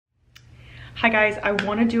Hi guys, I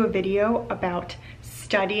want to do a video about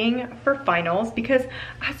studying for finals because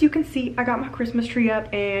as you can see, I got my Christmas tree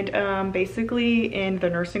up, and basically in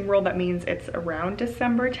the nursing world that means it's around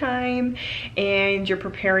December time and you're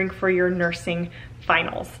preparing for your nursing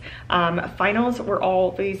finals. Finals were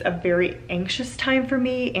always a very anxious time for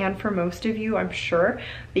me and for most of you, I'm sure,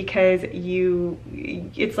 because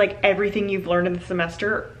it's like everything you've learned in the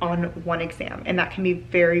semester on one exam, and that can be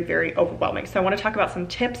very, very overwhelming. So I want to talk about some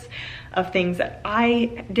tips of things that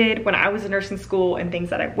I did when I was in nursing school and things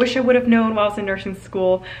that I wish I would have known while I was in nursing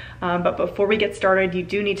school. But before we get started, you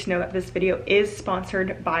do need to know that this video is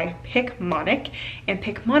sponsored by Picmonic, and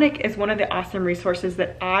Picmonic is one of the awesome resources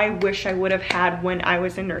that I wish I would have had when I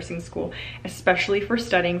was in nursing school, especially for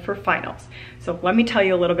studying for finals. So let me tell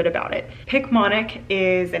you a little bit about it. Picmonic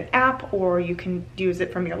is an app, or you can use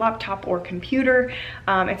it from your laptop or computer.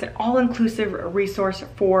 It's an all-inclusive resource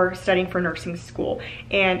for studying for nursing school,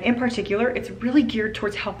 and in particular, it's really geared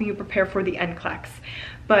towards helping you prepare for the NCLEX.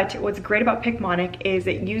 But what's great about Picmonic is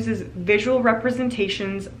it uses visual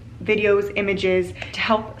representations, videos, images to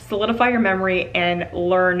help solidify your memory and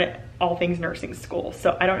learn all things nursing school.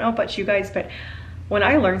 So I don't know about you guys, but when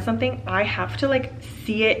I learn something, I have to like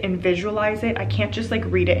see it and visualize it. I can't just like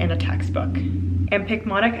read it in a textbook. And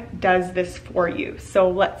Picmonic does this for you. So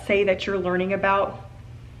let's say that you're learning about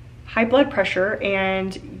high blood pressure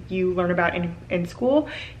and you learn about in school.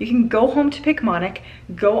 You can go home to Picmonic,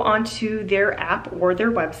 go onto their app or their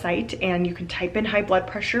website, and you can type in high blood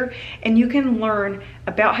pressure, and you can learn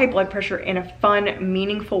about high blood pressure in a fun,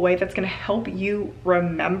 meaningful way that's going to help you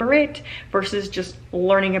remember it versus just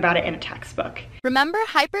learning about it in a textbook. Remember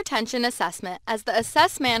hypertension assessment as the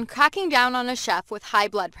assessed man cracking down on a chef with high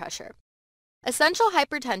blood pressure. Essential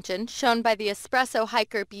hypertension, shown by the espresso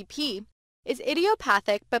hiker BP, is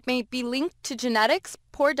idiopathic but may be linked to genetics,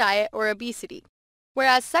 poor diet, or obesity,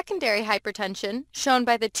 whereas secondary hypertension, shown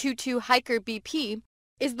by the 2-2 hiker BP,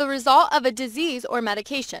 is the result of a disease or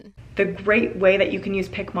medication. The great way that you can use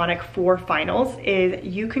Picmonic for finals is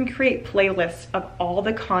you can create playlists of all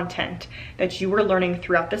the content that you were learning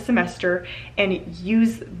throughout the semester and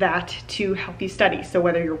use that to help you study. So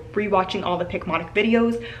whether you're rewatching all the Picmonic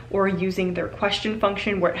videos or using their question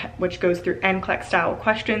function, which goes through NCLEX style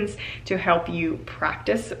questions to help you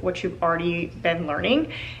practice what you've already been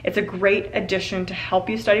learning, it's a great addition to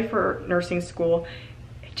help you study for nursing school,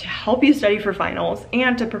 to help you study for finals,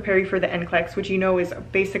 and to prepare you for the NCLEX, which you know is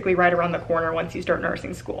basically right around the corner once you start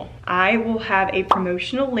nursing school. I will have a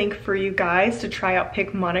promotional link for you guys to try out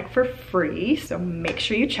Picmonic for free, so make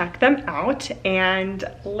sure you check them out and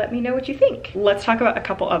let me know what you think. Let's talk about a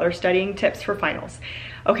couple other studying tips for finals.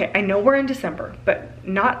 Okay, I know we're in December, but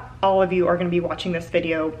not all of you are going to be watching this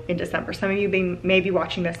video in December. Some of you may be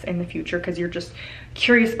watching this in the future because you're just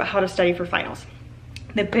curious about how to study for finals.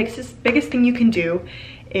 The biggest thing you can do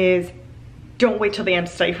is don't wait till the end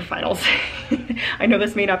to study for finals. I know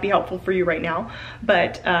this may not be helpful for you right now,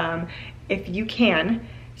 but if you can,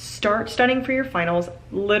 start studying for your finals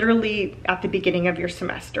literally at the beginning of your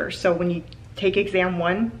semester. So when you take exam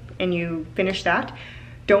 1 and you finish that,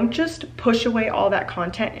 don't just push away all that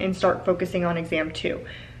content and start focusing on exam 2.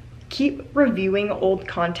 Keep reviewing old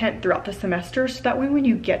content throughout the semester so that way when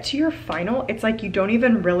you get to your final, it's like you don't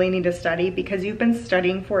even really need to study because you've been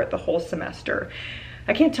studying for it the whole semester.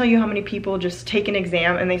 I can't tell you how many people just take an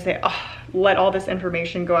exam and they say, oh, let all this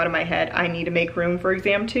information go out of my head. I need to make room for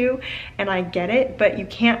exam 2. And I get it, but you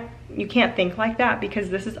can't think like that because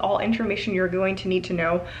this is all information you're going to need to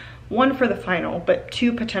know. 1, for the final, but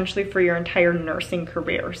 2, potentially for your entire nursing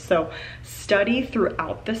career. So study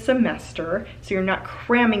throughout the semester so you're not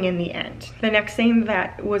cramming in the end. The next thing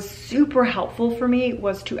that was super helpful for me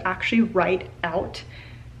was to actually write out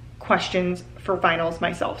questions for finals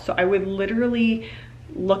myself. So I would literally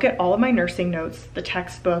look at all of my nursing notes, the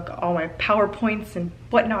textbook, all my PowerPoints and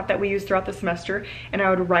whatnot that we use throughout the semester, and I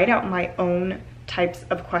would write out my own types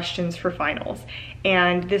of questions for finals.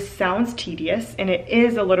 And this sounds tedious, and it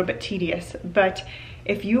is a little bit tedious, but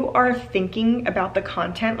if you are thinking about the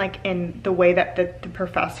content like in the way that the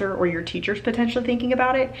professor or your teacher's potentially thinking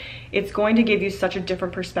about it, it's going to give you such a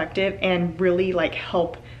different perspective and really like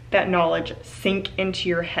help that knowledge sink into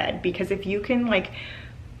your head. Because if you can like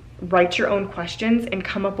write your own questions and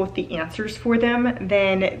come up with the answers for them,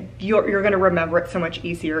 then you're going to remember it so much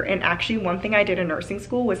easier. And actually, one thing I did in nursing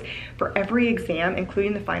school was for every exam,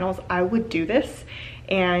 including the finals, I would do this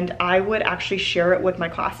and I would actually share it with my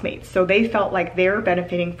classmates. So they felt like they were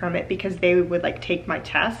benefiting from it because they would like take my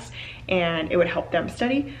tests and it would help them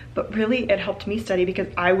study, but really it helped me study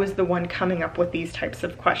because I was the one coming up with these types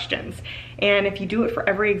of questions. And if you do it for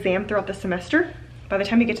every exam throughout the semester, by the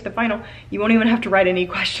time you get to the final, you won't even have to write any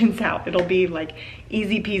questions out. It'll be like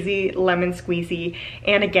easy peasy, lemon squeezy.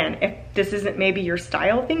 And again, if this isn't maybe your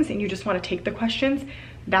style of things and you just want to take the questions,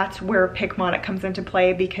 that's where Picmonic comes into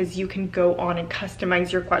play, because you can go on and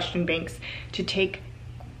customize your question banks to take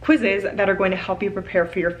quizzes that are going to help you prepare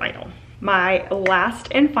for your final. My last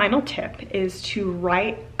and final tip is to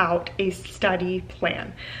write out a study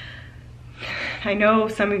plan. I know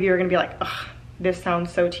some of you are gonna be like, ugh, this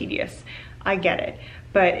sounds so tedious. I get it.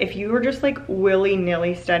 But if you were just like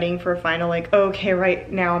willy-nilly studying for a final, like, okay,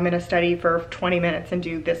 right now I'm gonna study for 20 minutes and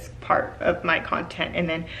do this part of my content, and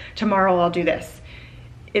then tomorrow I'll do this,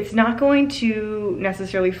 it's not going to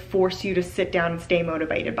necessarily force you to sit down and stay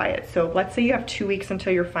motivated by it. So let's say you have 2 weeks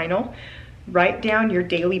until your final. Write down your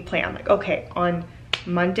daily plan. Like, okay, on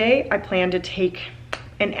Monday, I plan to take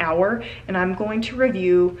an hour and I'm going to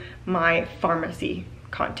review my pharmacy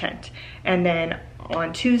content. And then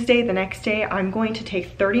on Tuesday, the next day, I'm going to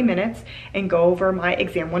take 30 minutes and go over my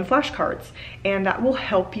exam 1 flashcards. And that will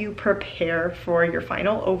help you prepare for your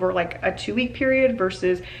final over like a 2-week period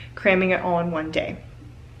versus cramming it all in one day.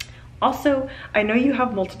 Also, I know you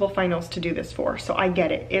have multiple finals to do this for, so I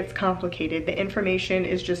get it. It's complicated. The information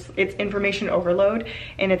is just, it's information overload,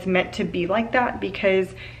 and it's meant to be like that because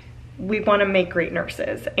we want to make great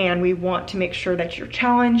nurses and we want to make sure that you're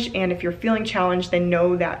challenged. And if you're feeling challenged, then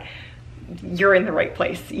know that you're in the right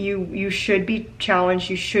place. You should be challenged.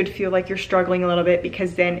 You should feel like you're struggling a little bit,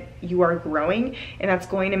 because then you are growing and that's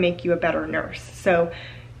going to make you a better nurse. So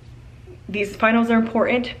these finals are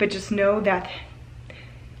important, but just know that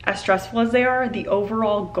as stressful as they are, the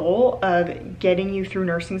overall goal of getting you through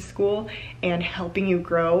nursing school and helping you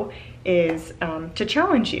grow is to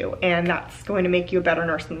challenge you, and that's going to make you a better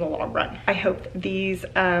nurse in the long run. I hope these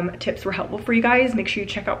tips were helpful for you guys. Make sure you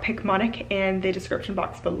check out Picmonic in the description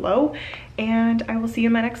box below, and I will see you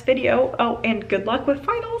in my next video. Oh, and good luck with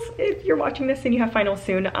finals. If you're watching this and you have finals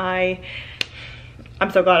soon, I'm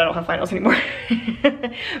so glad I don't have finals anymore.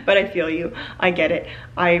 But I feel you. I get it.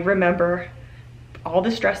 I remember all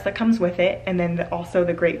the stress that comes with it, and then also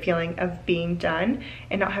the great feeling of being done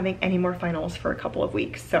and not having any more finals for a couple of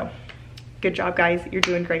weeks. So good job, guys. You're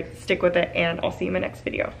doing great. Stick with it, and I'll see you in my next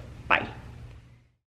video. Bye.